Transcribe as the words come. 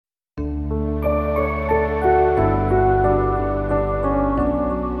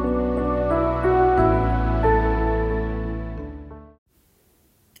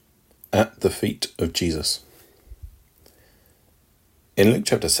At the feet of Jesus. In Luke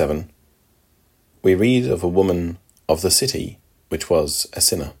chapter 7, we read of a woman of the city which was a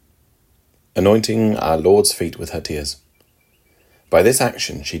sinner, anointing our Lord's feet with her tears. By this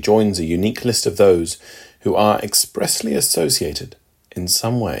action she joins a unique list of those who are expressly associated in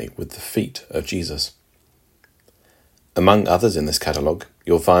some way with the feet of Jesus. Among others in this catalogue,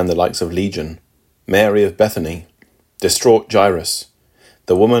 you'll find the likes of Legion, Mary of Bethany, distraught Jairus,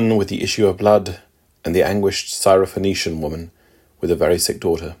 the woman with the issue of blood, and the anguished Syrophoenician woman with a very sick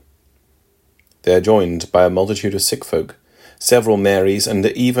daughter. They are joined by a multitude of sick folk, several Marys, and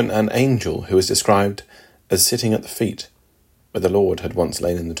even an angel who is described as sitting at the feet where the Lord had once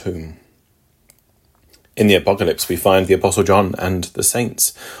lain in the tomb. In the Apocalypse we find the Apostle John and the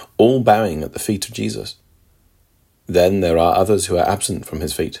saints all bowing at the feet of Jesus. Then there are others who are absent from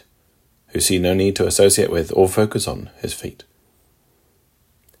his feet, who see no need to associate with or focus on his feet.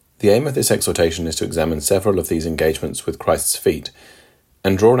 The aim of this exhortation is to examine several of these engagements with Christ's feet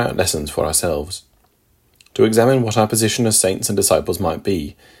and draw out lessons for ourselves, to examine what our position as saints and disciples might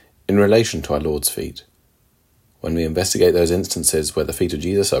be in relation to our Lord's feet. When we investigate those instances where the feet of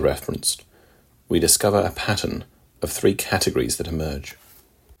Jesus are referenced, we discover a pattern of three categories that emerge.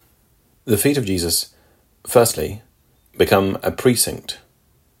 The feet of Jesus, firstly, become a precinct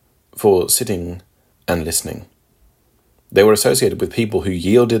for sitting and listening. They were associated with people who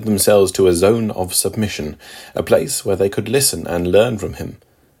yielded themselves to a zone of submission, a place where they could listen and learn from him,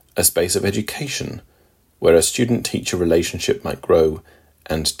 a space of education where a student-teacher relationship might grow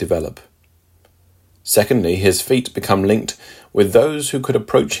and develop. Secondly, his feet become linked with those who could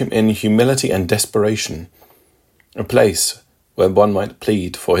approach him in humility and desperation, a place where one might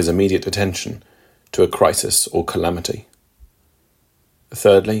plead for his immediate attention to a crisis or calamity.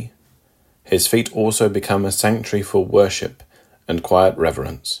 Thirdly, his feet also become a sanctuary for worship and quiet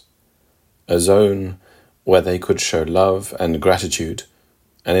reverence, a zone where they could show love and gratitude,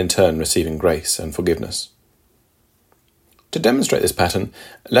 and in turn receiving grace and forgiveness. To demonstrate this pattern,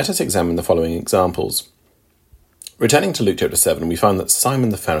 let us examine the following examples. Returning to Luke chapter 7, we find that Simon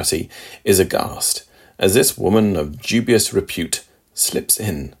the Pharisee is aghast as this woman of dubious repute slips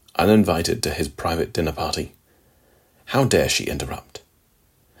in uninvited to his private dinner party. How dare she interrupt?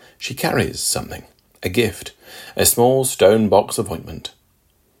 She carries something, a gift, a small stone box of ointment.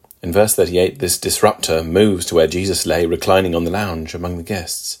 In verse 38, this disruptor moves to where Jesus lay reclining on the lounge among the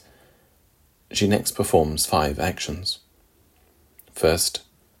guests. She next performs 5 actions. First,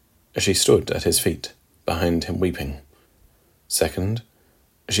 she stood at his feet, behind him weeping. Second,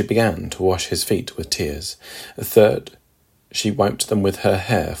 she began to wash his feet with tears. Third, she wiped them with her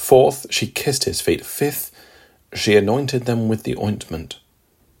hair. Fourth, she kissed his feet. Fifth, she anointed them with the ointment.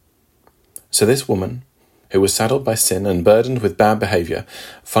 So this woman, who was saddled by sin and burdened with bad behaviour,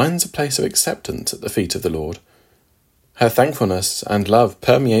 finds a place of acceptance at the feet of the Lord. Her thankfulness and love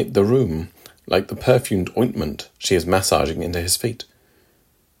permeate the room like the perfumed ointment she is massaging into his feet.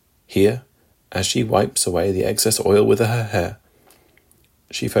 Here, as she wipes away the excess oil with her hair,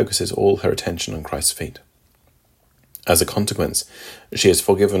 she focuses all her attention on Christ's feet. As a consequence, she is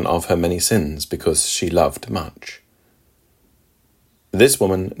forgiven of her many sins because she loved much. This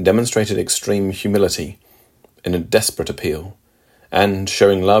woman demonstrated extreme humility in a desperate appeal, and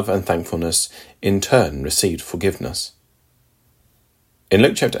showing love and thankfulness, in turn received forgiveness. In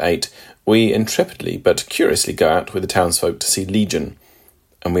Luke chapter 8, we intrepidly but curiously go out with the townsfolk to see Legion,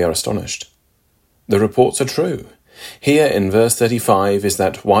 and we are astonished. The reports are true. Here in verse 35 is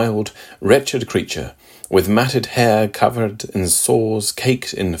that wild, wretched creature, with matted hair covered in sores,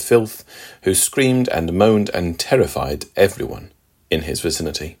 caked in filth, who screamed and moaned and terrified everyone in his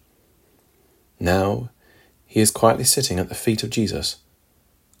vicinity. Now he is quietly sitting at the feet of Jesus,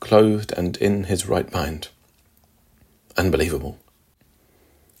 clothed and in his right mind. Unbelievable.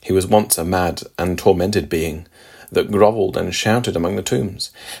 He was once a mad and tormented being that grovelled and shouted among the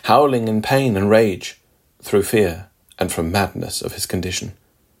tombs, howling in pain and rage through fear and from madness of his condition.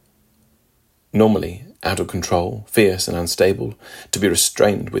 Normally out of control, fierce and unstable, to be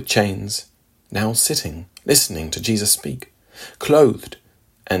restrained with chains, now sitting, listening to Jesus speak, clothed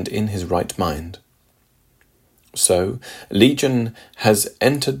and in his right mind. So, Legion has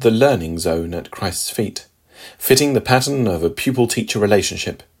entered the learning zone at Christ's feet, fitting the pattern of a pupil-teacher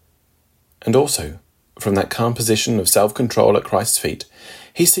relationship. And also, from that calm position of self-control at Christ's feet,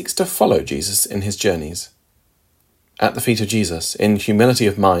 he seeks to follow Jesus in his journeys. At the feet of Jesus, in humility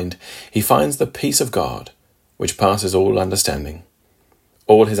of mind, he finds the peace of God, which passes all understanding.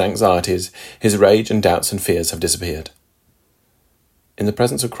 All his anxieties, his rage and doubts and fears have disappeared. In the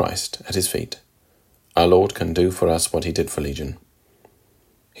presence of Christ at his feet, our Lord can do for us what he did for Legion.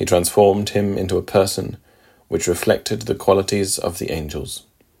 He transformed him into a person which reflected the qualities of the angels.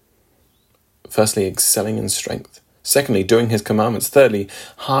 Firstly, excelling in strength. Secondly, doing his commandments. Thirdly,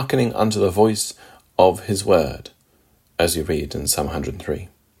 hearkening unto the voice of his word, as you read in Psalm 103.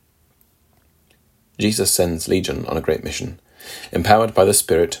 Jesus sends Legion on a great mission. Empowered by the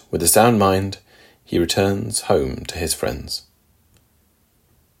Spirit, with a sound mind, he returns home to his friends.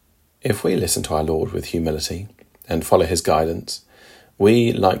 If we listen to our Lord with humility and follow his guidance,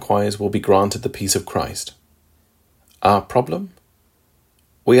 we likewise will be granted the peace of Christ. Our problem?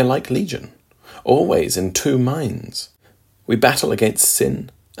 We are like Legion, always in two minds. We battle against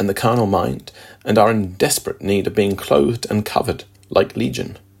sin and the carnal mind, and are in desperate need of being clothed and covered like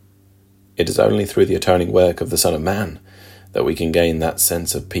Legion. It is only through the atoning work of the Son of Man that we can gain that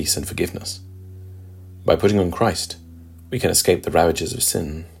sense of peace and forgiveness. By putting on Christ, we can escape the ravages of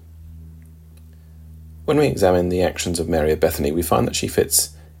sin. When we examine the actions of Mary of Bethany, we find that she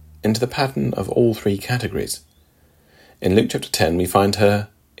fits into the pattern of all three categories. In Luke chapter 10, we find her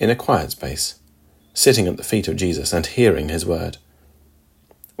in a quiet space, sitting at the feet of Jesus and hearing his word.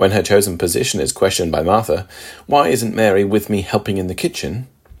 When her chosen position is questioned by Martha, "Why isn't Mary with me helping in the kitchen?"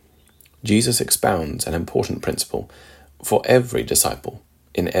 Jesus expounds an important principle for every disciple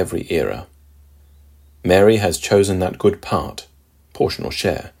in every era. Mary has chosen that good part, portion or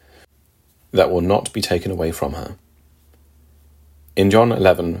share, that will not be taken away from her. In John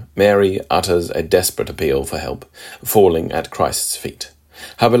 11, Mary utters a desperate appeal for help, falling at Christ's feet.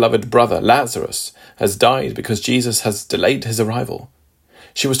 Her beloved brother, Lazarus, has died because Jesus has delayed his arrival.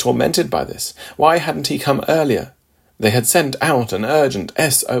 She was tormented by this. Why hadn't he come earlier? They had sent out an urgent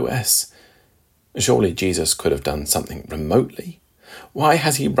SOS. Surely Jesus could have done something remotely. Why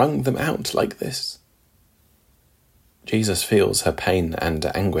has he wrung them out like this? Jesus feels her pain and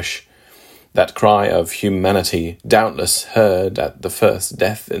anguish. That cry of humanity, doubtless heard at the first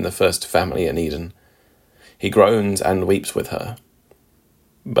death in the first family in Eden. He groans and weeps with her.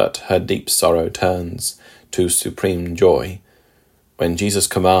 But her deep sorrow turns to supreme joy when Jesus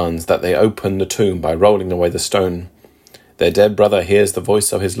commands that they open the tomb by rolling away the stone. Their dead brother hears the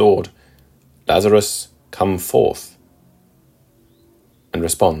voice of his Lord, "Lazarus, come forth," and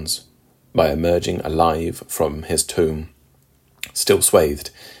responds by emerging alive from his tomb, still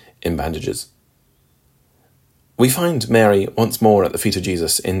swathed in bandages. We find Mary once more at the feet of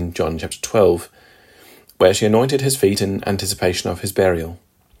Jesus in John chapter 12, where she anointed his feet in anticipation of his burial.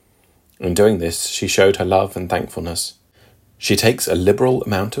 In doing this, she showed her love and thankfulness. She takes a liberal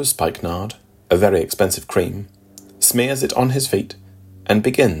amount of spikenard, a very expensive cream, smears it on his feet, and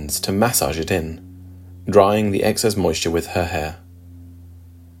begins to massage it in, drying the excess moisture with her hair.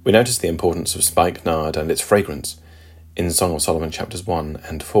 We notice the importance of spikenard and its fragrance in Song of Solomon chapters 1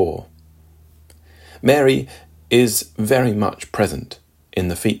 and 4. Mary is very much present in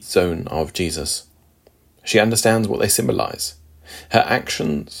the feet zone of Jesus. She understands what they symbolize. Her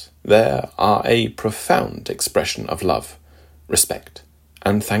actions there are a profound expression of love, respect,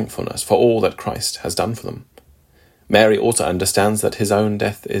 and thankfulness for all that Christ has done for them. Mary also understands that his own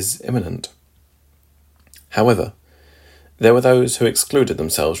death is imminent. However, there were those who excluded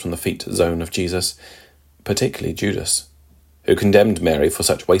themselves from the feet zone of Jesus, particularly Judas, who condemned Mary for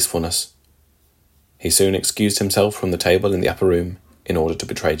such wastefulness. He soon excused himself from the table in the upper room in order to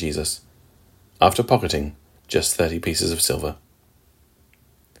betray Jesus, after pocketing just 30 pieces of silver.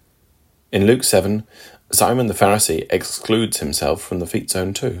 In Luke 7, Simon the Pharisee excludes himself from the feet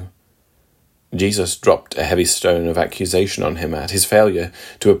zone too. Jesus dropped a heavy stone of accusation on him at his failure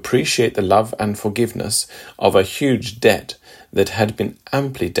to appreciate the love and forgiveness of a huge debt that had been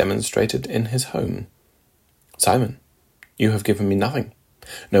amply demonstrated in his home. "Simon, you have given me nothing.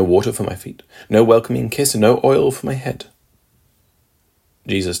 No water for my feet, no welcoming kiss, and no oil for my head."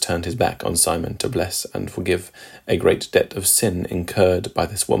 Jesus turned his back on Simon to bless and forgive a great debt of sin incurred by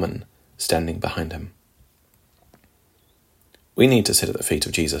this woman standing behind him. We need to sit at the feet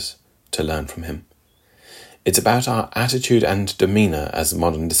of Jesus to learn from him. It's about our attitude and demeanour as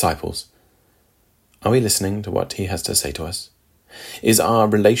modern disciples. Are we listening to what he has to say to us? Is our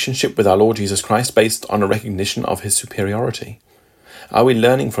relationship with our Lord Jesus Christ based on a recognition of his superiority? Are we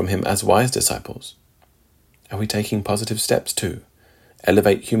learning from him as wise disciples? Are we taking positive steps to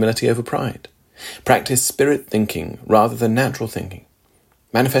elevate humility over pride, practice spirit thinking rather than natural thinking,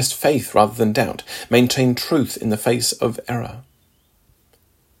 manifest faith rather than doubt, maintain truth in the face of error?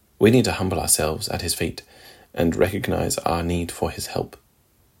 We need to humble ourselves at his feet and recognize our need for his help.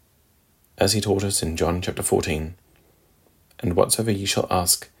 As he taught us in John chapter 14, "And whatsoever ye shall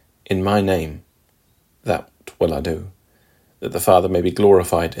ask in my name, that will I do, that the Father may be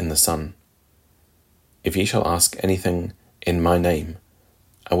glorified in the Son. If ye shall ask anything in my name,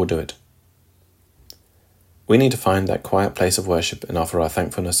 I will do it. We need to find that quiet place of worship and offer our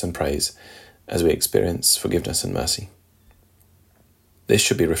thankfulness and praise as we experience forgiveness and mercy. This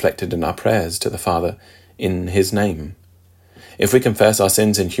should be reflected in our prayers to the Father in His name. If we confess our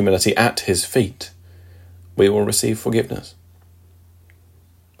sins in humility at His feet, we will receive forgiveness.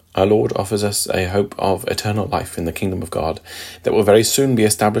 Our Lord offers us a hope of eternal life in the kingdom of God that will very soon be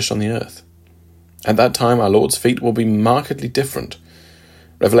established on the earth. At that time, our Lord's feet will be markedly different.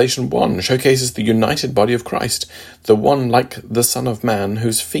 Revelation 1 showcases the united body of Christ, the one like the Son of Man,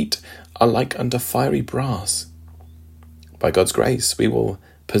 whose feet are like unto fiery brass. By God's grace, we will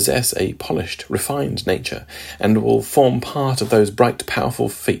possess a polished, refined nature, and will form part of those bright, powerful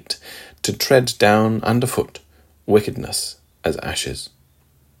feet to tread down underfoot wickedness as ashes.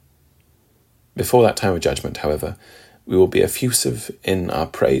 Before that time of judgment, however, we will be effusive in our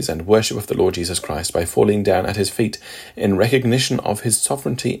praise and worship of the Lord Jesus Christ by falling down at His feet in recognition of His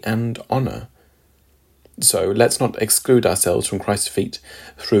sovereignty and honour. So let's not exclude ourselves from Christ's feet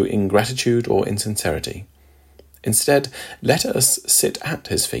through ingratitude or insincerity. Instead, let us sit at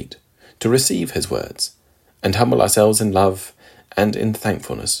His feet to receive His words and humble ourselves in love and in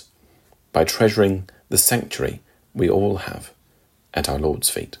thankfulness by treasuring the sanctuary we all have at our Lord's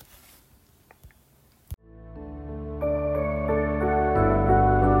feet.